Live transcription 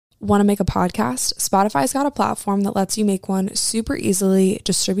Want to make a podcast? Spotify's got a platform that lets you make one super easily,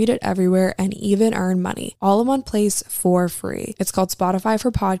 distribute it everywhere, and even earn money, all in one place for free. It's called Spotify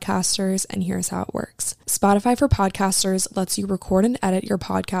for Podcasters, and here's how it works. Spotify for Podcasters lets you record and edit your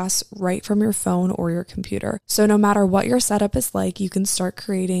podcasts right from your phone or your computer. So no matter what your setup is like, you can start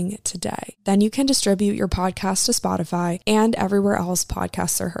creating today. Then you can distribute your podcast to Spotify and everywhere else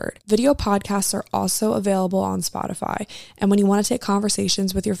podcasts are heard. Video podcasts are also available on Spotify, and when you want to take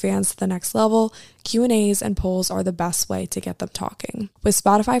conversations with your fans to the next level, Q&As and polls are the best way to get them talking. With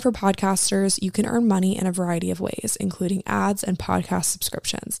Spotify for Podcasters, you can earn money in a variety of ways, including ads and podcast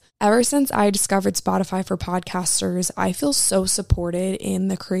subscriptions. Ever since I discovered Spotify for Podcasters, I feel so supported in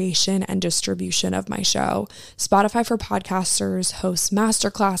the creation and distribution of my show. Spotify for Podcasters hosts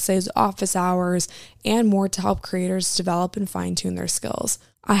masterclasses, office hours, and more to help creators develop and fine-tune their skills.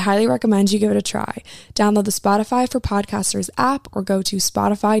 I highly recommend you give it a try. Download the Spotify for Podcasters app or go to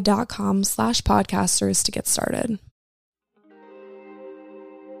spotify.com/podcasters to get started.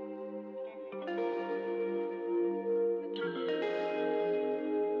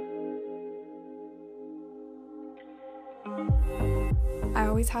 I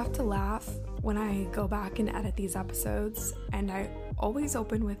always have to laugh when I go back and edit these episodes, and I always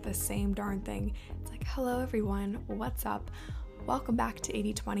open with the same darn thing. It's like, hello everyone, what's up? Welcome back to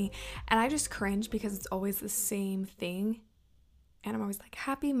 80/20, and I just cringe because it's always the same thing, and I'm always like,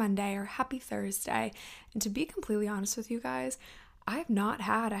 happy Monday or happy Thursday, and to be completely honest with you guys, I've not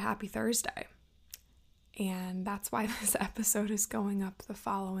had a happy Thursday, and that's why this episode is going up the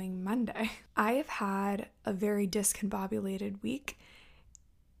following Monday. I have had a very discombobulated week,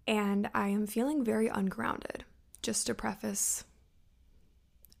 and I am feeling very ungrounded, just to preface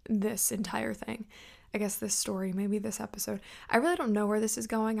this entire thing. I guess this story, maybe this episode. I really don't know where this is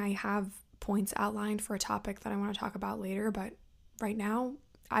going. I have points outlined for a topic that I want to talk about later, but right now,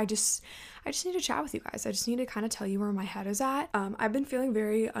 I just need to chat with you guys. I just need to kind of tell you where my head is at. I've been feeling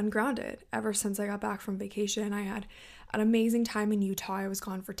very ungrounded ever since I got back from vacation. I had an amazing time in Utah. I was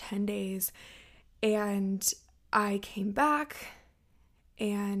gone for 10 days, and I came back,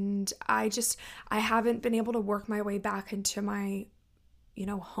 and I haven't been able to work my way back into my,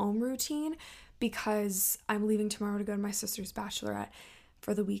 home routine, because I'm leaving tomorrow to go to my sister's bachelorette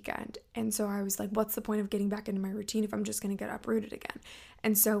for the weekend. And so I was like, what's the point of getting back into my routine if I'm just going to get uprooted again?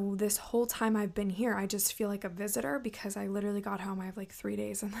 And so this whole time I've been here, I just feel like a visitor, because I literally got home. I have like 3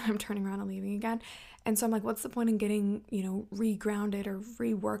 days and then I'm turning around and leaving again. And so I'm like, what's the point in getting, regrounded or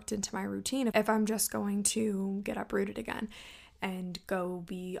reworked into my routine if I'm just going to get uprooted again and go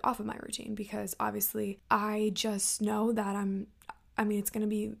be off of my routine? Because obviously I just know that it's going to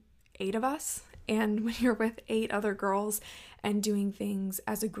be 8 of us. And when you're with 8 other girls and doing things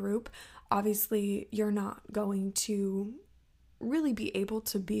as a group, obviously you're not going to really be able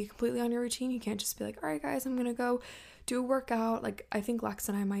to be completely on your routine. You can't just be like, all right, guys, I'm going to go do a workout. Like, I think Lex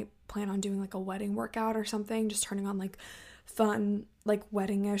and I might plan on doing like a wedding workout or something, just turning on like fun, like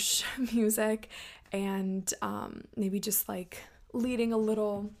wedding-ish music, and maybe just like leading a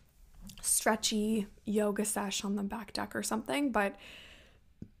little stretchy yoga sesh on the back deck or something. But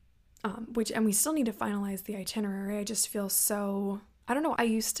and we still need to finalize the itinerary. I just feel so, I don't know, I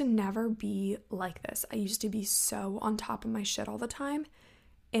used to never be like this. I used to be so on top of my shit all the time,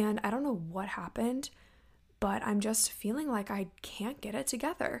 and I don't know what happened, but I'm just feeling like I can't get it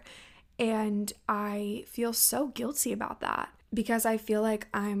together, and I feel so guilty about that, because I feel like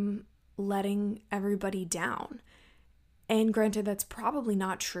I'm letting everybody down. And granted, that's probably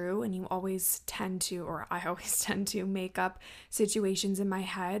not true, and I always tend to make up situations in my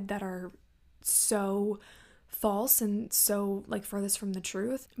head that are so false and so like furthest from the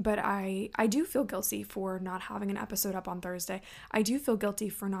truth. But I do feel guilty for not having an episode up on Thursday. I do feel guilty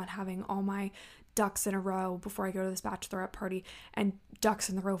for not having all my ducks in a row before I go to this bachelorette party, and ducks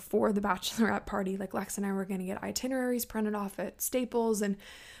in the row for the bachelorette party. Like, Lex and I were going to get itineraries printed off at Staples, and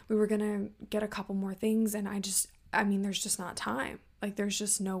we were going to get a couple more things, and there's just not time. Like, there's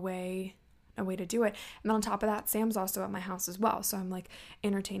just no way to do it. And then on top of that, Sam's also at my house as well. So I'm like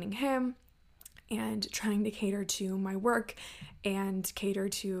entertaining him and trying to cater to my work and cater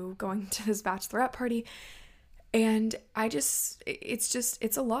to going to this bachelorette party. And it's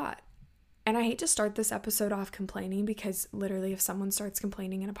a lot. And I hate to start this episode off complaining, because literally if someone starts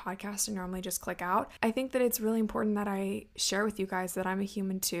complaining in a podcast, I normally just click out. I think that it's really important that I share with you guys that I'm a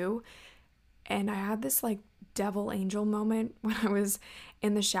human too. And I had this like devil angel moment when I was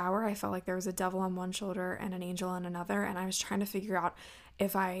in the shower. I felt like there was a devil on one shoulder and an angel on another, and I was trying to figure out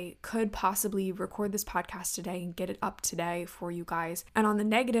if I could possibly record this podcast today and get it up today for you guys. And on the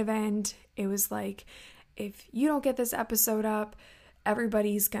negative end, it was like, if you don't get this episode up,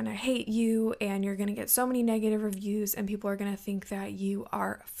 everybody's gonna hate you and you're gonna get so many negative reviews and people are gonna think that you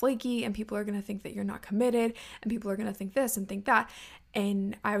are flaky and people are gonna think that you're not committed and people are gonna think this and think that.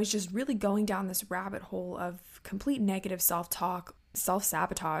 And I was just really going down this rabbit hole of complete negative self-talk,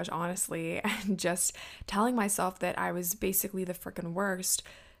 self-sabotage, honestly, and just telling myself that I was basically the freaking worst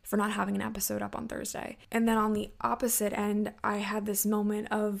for not having an episode up on Thursday. And then on the opposite end, I had this moment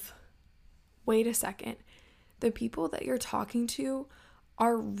of, wait a second, the people that you're talking to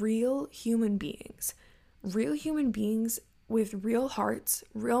are real human beings with real hearts,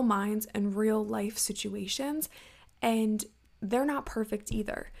 real minds, and real life situations, and they're not perfect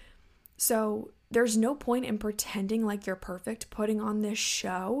either. So there's no point in pretending like you're perfect, putting on this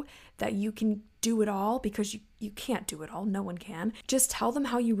show that you can do it all, because you can't do it all. No one can. Just tell them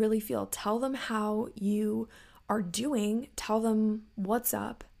how you really feel. Tell them how you are doing. Tell them what's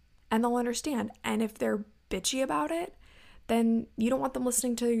up, and they'll understand. And if they're bitchy about it, then you don't want them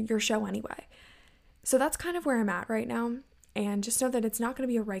listening to your show anyway. So that's kind of where I'm at right now. And just know that it's not going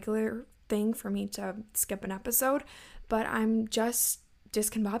to be a regular thing for me to skip an episode, but I'm just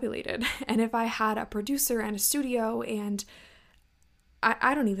discombobulated. And if I had a producer and a studio and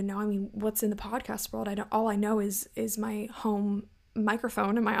I don't even know, I mean, what's in the podcast world? All I know is my home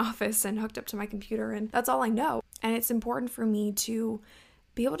microphone in my office and hooked up to my computer, and that's all I know. And it's important for me to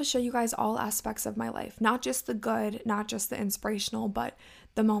be able to show you guys all aspects of my life, not just the good, not just the inspirational, but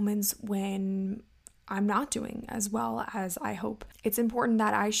the moments when I'm not doing as well as I hope. It's important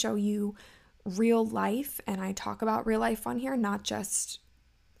that I show you real life and I talk about real life on here, not just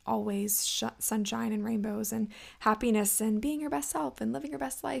always sunshine and rainbows and happiness and being your best self and living your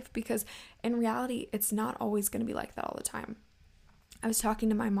best life, because in reality, it's not always going to be like that all the time. I was talking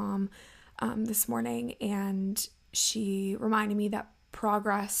to my mom this morning, and she reminded me that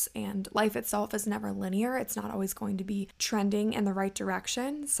progress and life itself is never linear. It's not always going to be trending in the right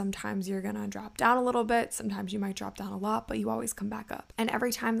direction. Sometimes you're going to drop down a little bit. Sometimes you might drop down a lot, but you always come back up. And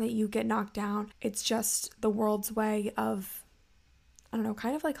every time that you get knocked down, it's just the world's way of, I don't know,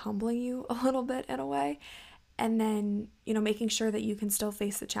 kind of like humbling you a little bit in a way. And then, making sure that you can still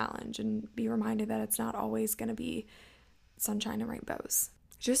face the challenge and be reminded that it's not always going to be sunshine and rainbows.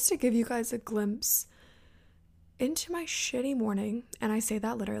 Just to give you guys a glimpse into my shitty morning, and I say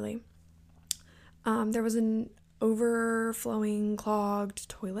that literally, there was an overflowing clogged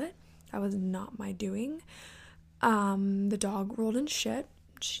toilet. That was not my doing. The dog rolled in shit.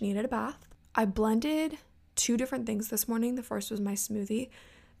 She needed a bath. I blended 2 different things this morning. The first was my smoothie.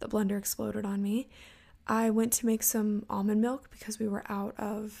 The blender exploded on me. I went to make some almond milk because we were out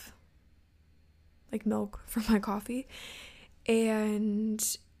of milk for my coffee,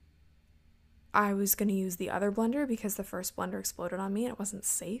 and I was going to use the other blender because the first blender exploded on me and it wasn't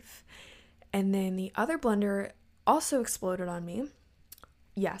safe. And then the other blender also exploded on me.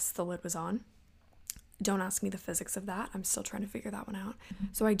 Yes, the lid was on. Don't ask me the physics of that. I'm still trying to figure that one out.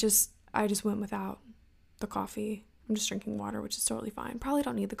 So I just went without the coffee. I'm just drinking water, which is totally fine. Probably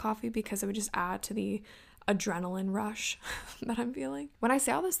don't need the coffee because it would just add to the adrenaline rush that I'm feeling. When I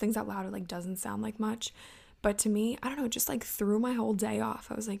say all those things out loud, it doesn't sound like much. But to me, I don't know, it just threw my whole day off.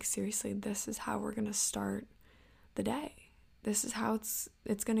 I was like, seriously, this is how we're going to start the day. This is how it's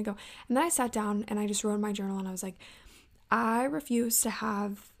going to go. And then I sat down and I just wrote in my journal and I was like, I refuse to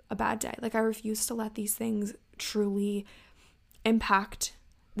have a bad day. I refuse to let these things truly impact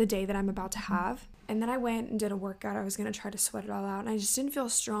the day that I'm about to have. And then I went and did a workout. I was going to try to sweat it all out. And I just didn't feel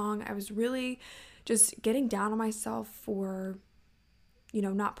strong. I was really just getting down on myself for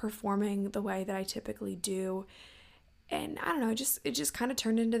not performing the way that I typically do. And I don't know, it just kind of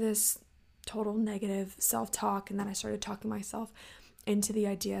turned into this total negative self-talk. And then I started talking myself into the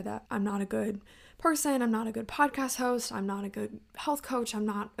idea that I'm not a good person. I'm not a good podcast host. I'm not a good health coach. I'm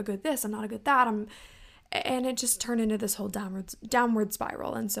not a good this. I'm not a good that. And it just turned into this whole downward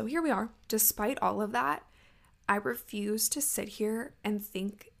spiral. And so here we are. Despite all of that, I refuse to sit here and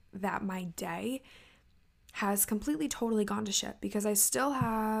think that my day has completely, totally gone to shit, because I still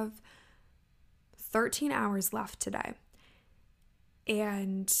have 13 hours left today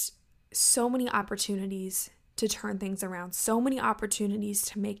and so many opportunities to turn things around, so many opportunities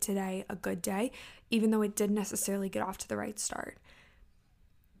to make today a good day, even though it didn't necessarily get off to the right start.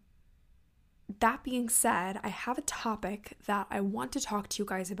 That being said, I have a topic that I want to talk to you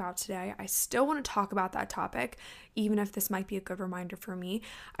guys about today. I still want to talk about that topic, even if this might be a good reminder for me.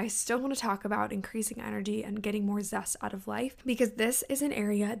 I still want to talk about increasing energy and getting more zest out of life, because this is an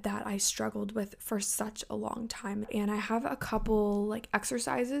area that I struggled with for such a long time. And I have a couple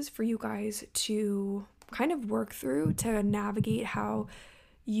exercises for you guys to kind of work through to navigate how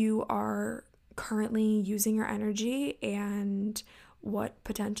you are currently using your energy and what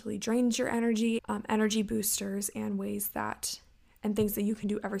potentially drains your energy, energy boosters, and things that you can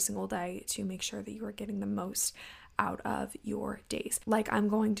do every single day to make sure that you are getting the most out of your days, like I'm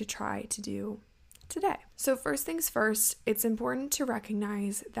going to try to do today. So first things first, it's important to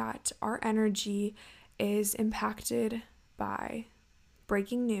recognize that our energy is impacted by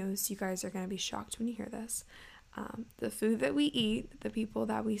breaking news. You guys are going to be shocked when you hear this. The food that we eat, the people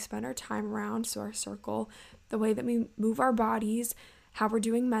that we spend our time around, so our circle, the way that we move our bodies, how we're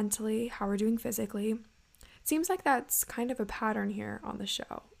doing mentally, how we're doing physically. It seems like that's kind of a pattern here on the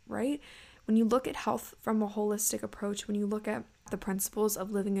show, right? When you look at health from a holistic approach, when you look at the principles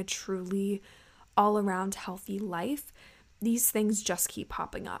of living a truly all-around healthy life, these things just keep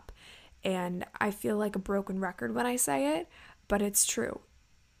popping up. And I feel like a broken record when I say it, but it's true.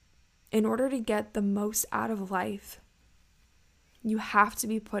 In order to get the most out of life, you have to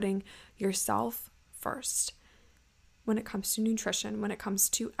be putting yourself first. When it comes to nutrition, when it comes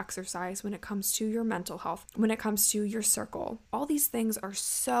to exercise, when it comes to your mental health, when it comes to your circle, all these things are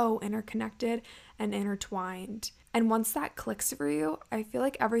so interconnected and intertwined. And once that clicks for you, I feel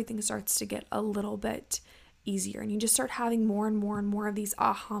like everything starts to get a little bit easier, and you just start having more and more and more of these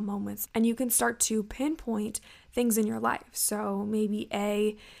aha moments, and you can start to pinpoint things in your life. So maybe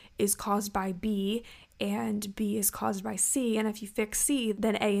A is caused by B and B is caused by C, and if you fix C,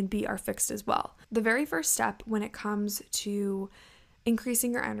 then A and B are fixed as well. The very first step when it comes to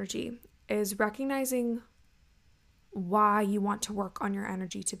increasing your energy is recognizing why you want to work on your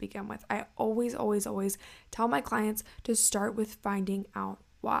energy to begin with. I always tell my clients to start with finding out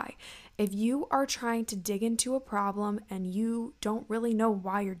why. If you are trying to dig into a problem and you don't really know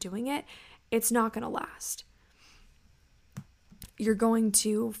why you're doing it, it's not going to last. You're going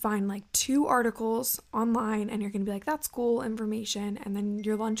to find like 2 articles online and you're going to be like, that's cool information. And then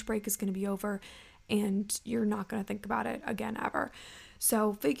your lunch break is going to be over and you're not going to think about it again ever.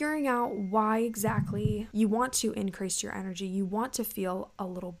 So figuring out why exactly you want to increase your energy, you want to feel a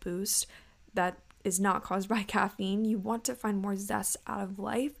little boost that is not caused by caffeine. You want to find more zest out of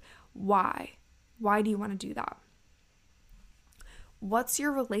life. Why? Why do you want to do that? What's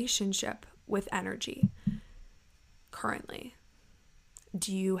your relationship with energy currently?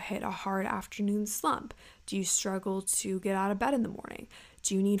 Do you hit a hard afternoon slump? Do you struggle to get out of bed in the morning?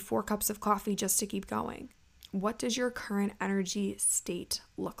 Do you need 4 cups of coffee just to keep going? What does your current energy state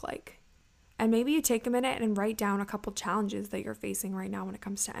look like? And maybe you take a minute and write down a couple challenges that you're facing right now when it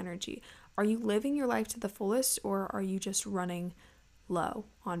comes to energy. Are you living your life to the fullest, or are you just running low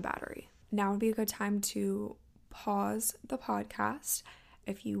on battery? Now would be a good time to pause the podcast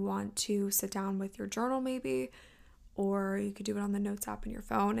if you want to sit down with your journal maybe, or you could do it on the notes app in your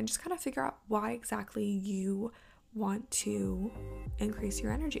phone and just kind of figure out why exactly you want to increase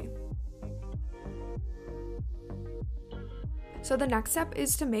your energy. So the next step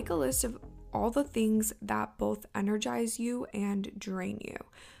is to make a list of all the things that both energize you and drain you.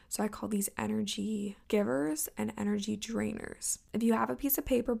 So I call these energy givers and energy drainers. If you have a piece of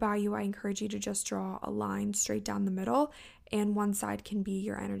paper by you, I encourage you to just draw a line straight down the middle, and one side can be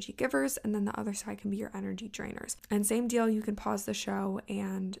your energy givers and then the other side can be your energy drainers. And same deal, you can pause the show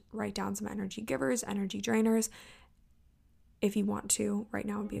and write down some energy givers, energy drainers. If you want to, right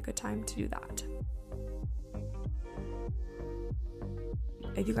now would be a good time to do that.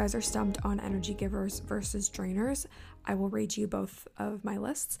 If you guys are stumped on energy givers versus drainers, I will read you both of my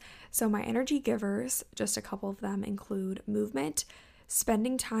lists. So my energy givers, just a couple of them, include movement,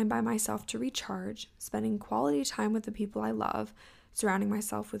 spending time by myself to recharge, spending quality time with the people I love, surrounding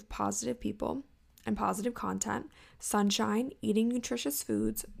myself with positive people and positive content, sunshine, eating nutritious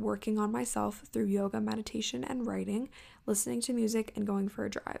foods, working on myself through yoga, meditation, and writing, listening to music, and going for a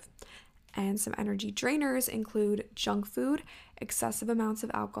drive. And some energy drainers include junk food, excessive amounts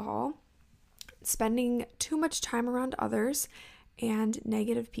of alcohol, spending too much time around others, and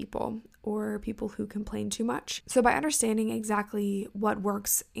negative people or people who complain too much. So by understanding exactly what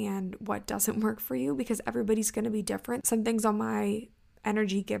works and what doesn't work for you, because everybody's going to be different. Some things on my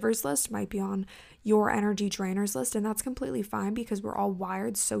energy givers list might be on your energy drainers list, and that's completely fine because we're all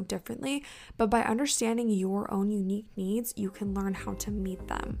wired so differently. But by understanding your own unique needs, you can learn how to meet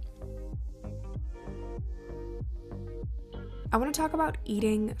them. I want to talk about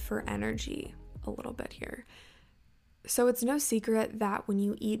eating for energy a little bit here. So it's no secret that when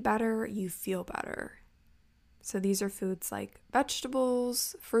you eat better, you feel better. So these are foods like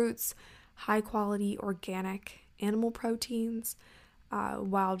vegetables, fruits, high quality organic animal proteins,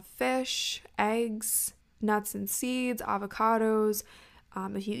 wild fish, eggs, nuts and seeds, avocados,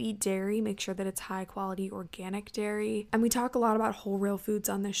 If you eat dairy, make sure that it's high quality organic dairy. And we talk a lot about whole real foods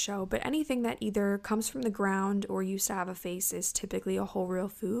on this show, but anything that either comes from the ground or used to have a face is typically a whole real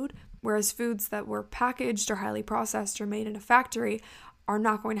food. Whereas foods that were packaged or highly processed or made in a factory are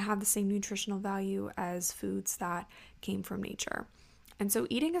not going to have the same nutritional value as foods that came from nature. And so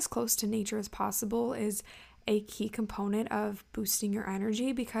eating as close to nature as possible is a key component of boosting your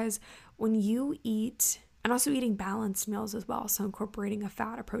energy, because when you eat, and also eating balanced meals as well, so incorporating a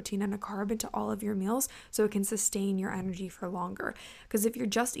fat, a protein, and a carb into all of your meals so it can sustain your energy for longer. Because if you're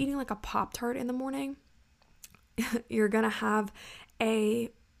just eating like a Pop-Tart in the morning, you're going to have a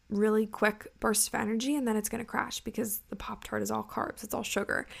really quick burst of energy and then it's going to crash because the Pop-Tart is all carbs, it's all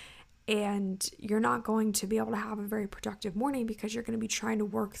sugar. And you're not going to be able to have a very productive morning because you're going to be trying to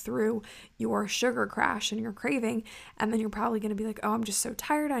work through your sugar crash and your craving. And then you're probably going to be like, oh, I'm just so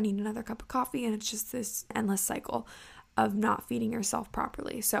tired, I need another cup of coffee. And it's just this endless cycle of not feeding yourself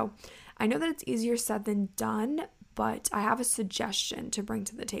properly. So I know that it's easier said than done, but I have a suggestion to bring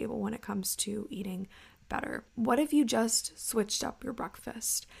to the table when it comes to eating better. What if you just switched up your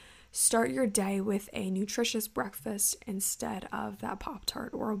breakfast? Start your day with a nutritious breakfast instead of that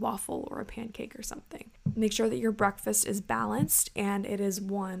Pop-Tart or a waffle or a pancake or something. Make sure that your breakfast is balanced and it is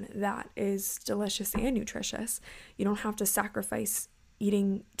one that is delicious and nutritious. You don't have to sacrifice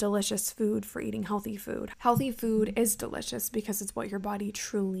eating delicious food for eating healthy food. Healthy food is delicious because it's what your body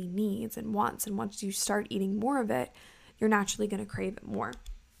truly needs and wants. And once you start eating more of it, you're naturally going to crave it more.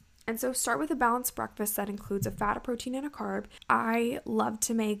 And so start with a balanced breakfast that includes a fat, a protein, and a carb. I love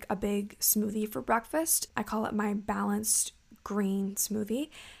to make a big smoothie for breakfast. I call it my balanced green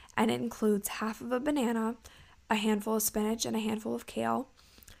smoothie. And it includes half of a banana, a handful of spinach, and a handful of kale,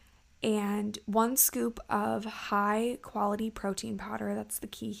 and 1 scoop of high quality protein powder. That's the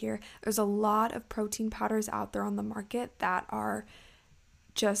key here. There's a lot of protein powders out there on the market that are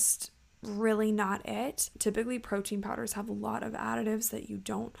just really not it. Typically, protein powders have a lot of additives that you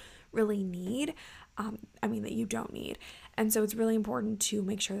don't really need. That you don't need. And so it's really important to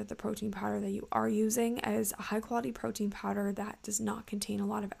make sure that the protein powder that you are using is a high quality protein powder that does not contain a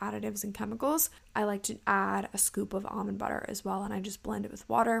lot of additives and chemicals. I like to add a scoop of almond butter as well, and I just blend it with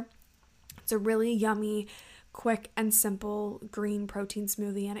water. It's a really yummy, quick and simple green protein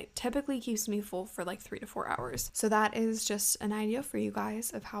smoothie, and it typically keeps me full for like 3 to 4 hours. So that is just an idea for you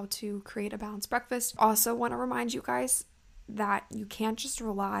guys of how to create a balanced breakfast. Also want to remind you guys that you can't just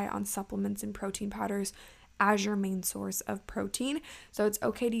rely on supplements and protein powders as your main source of protein. So it's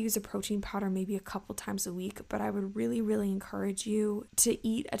okay to use a protein powder maybe a couple times a week, but I would really, really encourage you to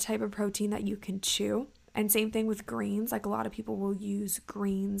eat a type of protein that you can chew. And same thing with greens. Like a lot of people will use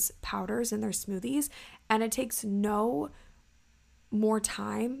greens powders in their smoothies, and it takes no more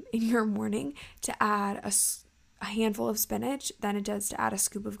time in your morning to add a handful of spinach than it does to add a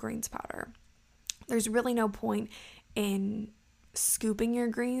scoop of greens powder. There's really no point in scooping your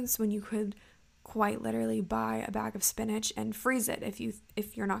greens when you could quite literally buy a bag of spinach and freeze it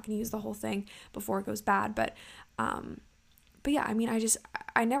if you're not going to use the whole thing before it goes bad. But yeah,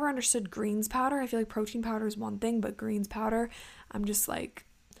 I never understood greens powder. I feel like protein powder is one thing, but greens powder, I'm just like,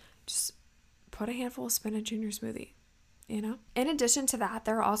 just put a handful of spinach in your smoothie, you know? In addition to that,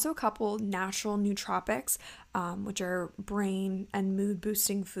 there are also a couple natural nootropics, which are brain and mood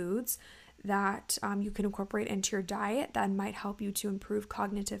boosting foods that you can incorporate into your diet that might help you to improve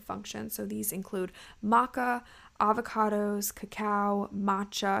cognitive function. So these include maca, avocados, cacao,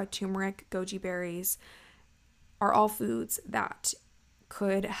 matcha, turmeric, goji berries, are all foods that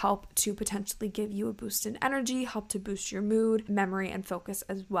could help to potentially give you a boost in energy, help to boost your mood, memory, and focus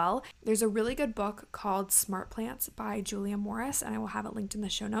as well. There's a really good book called Smart Plants by Julia Morris, and I will have it linked in the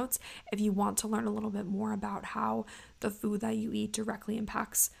show notes if you want to learn a little bit more about how the food that you eat directly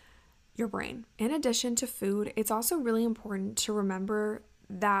impacts your brain. In addition to food, it's also really important to remember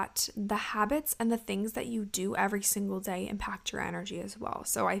that the habits and the things that you do every single day impact your energy as well.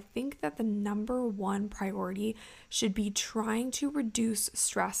 So I think that the number one priority should be trying to reduce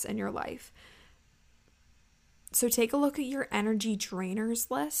stress in your life. So take a look at your energy drainers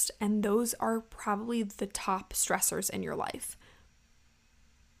list, and those are probably the top stressors in your life.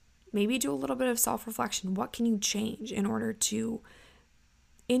 Maybe do a little bit of self-reflection. What can you change in order to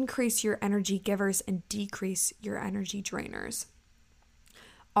increase your energy givers and decrease your energy drainers?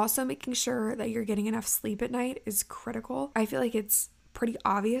 Also, making sure that you're getting enough sleep at night is critical. I feel like it's pretty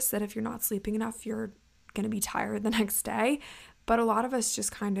obvious that if you're not sleeping enough, you're going to be tired the next day. But a lot of us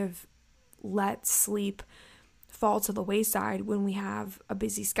just kind of let sleep fall to the wayside when we have a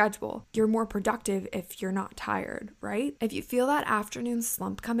busy schedule. You're more productive if you're not tired, right? If you feel that afternoon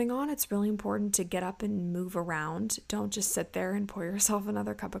slump coming on, it's really important to get up and move around. Don't just sit there and pour yourself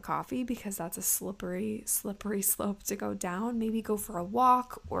another cup of coffee, because that's a slippery slope to go down. Maybe go for a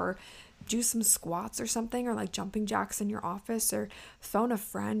walk or do some squats or something, or like jumping jacks in your office, or phone a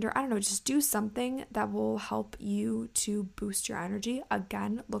friend, or I don't know, just do something that will help you to boost your energy.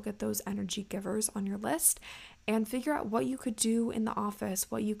 Again, look at those energy givers on your list and figure out what you could do in the office,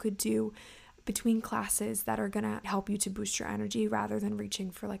 what you could do between classes that are gonna help you to boost your energy, rather than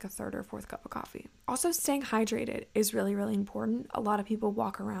reaching for like a third or fourth cup of coffee. Also, staying hydrated is really, really important. A lot of people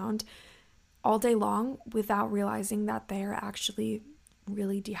walk around all day long without realizing that they're actually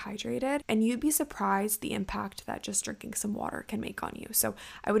really dehydrated, and you'd be surprised the impact that just drinking some water can make on you. So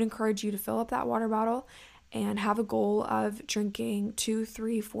I would encourage you to fill up that water bottle and have a goal of drinking 2,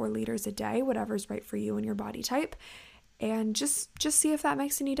 3, 4 liters a day, whatever's right for you and your body type, and just see if that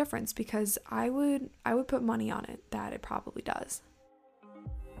makes any difference, because I would put money on it that it probably does.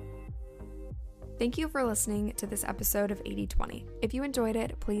 Thank you for listening to this episode of 80/20. If you enjoyed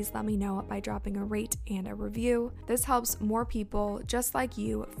it, please let me know by dropping a rate and a review. This helps more people just like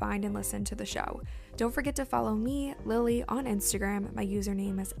you find and listen to the show. Don't forget to follow me, Lily, on Instagram. My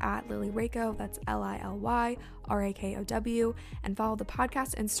username is @LilyRakow. That's LILYRAKOW. And follow the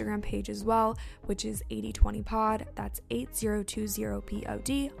podcast Instagram page as well, which is 8020pod. That's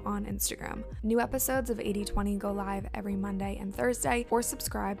 8020pod on Instagram. New episodes of 80/20 go live every Monday and Thursday, or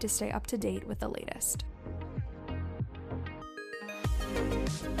subscribe to stay up to date with the latest.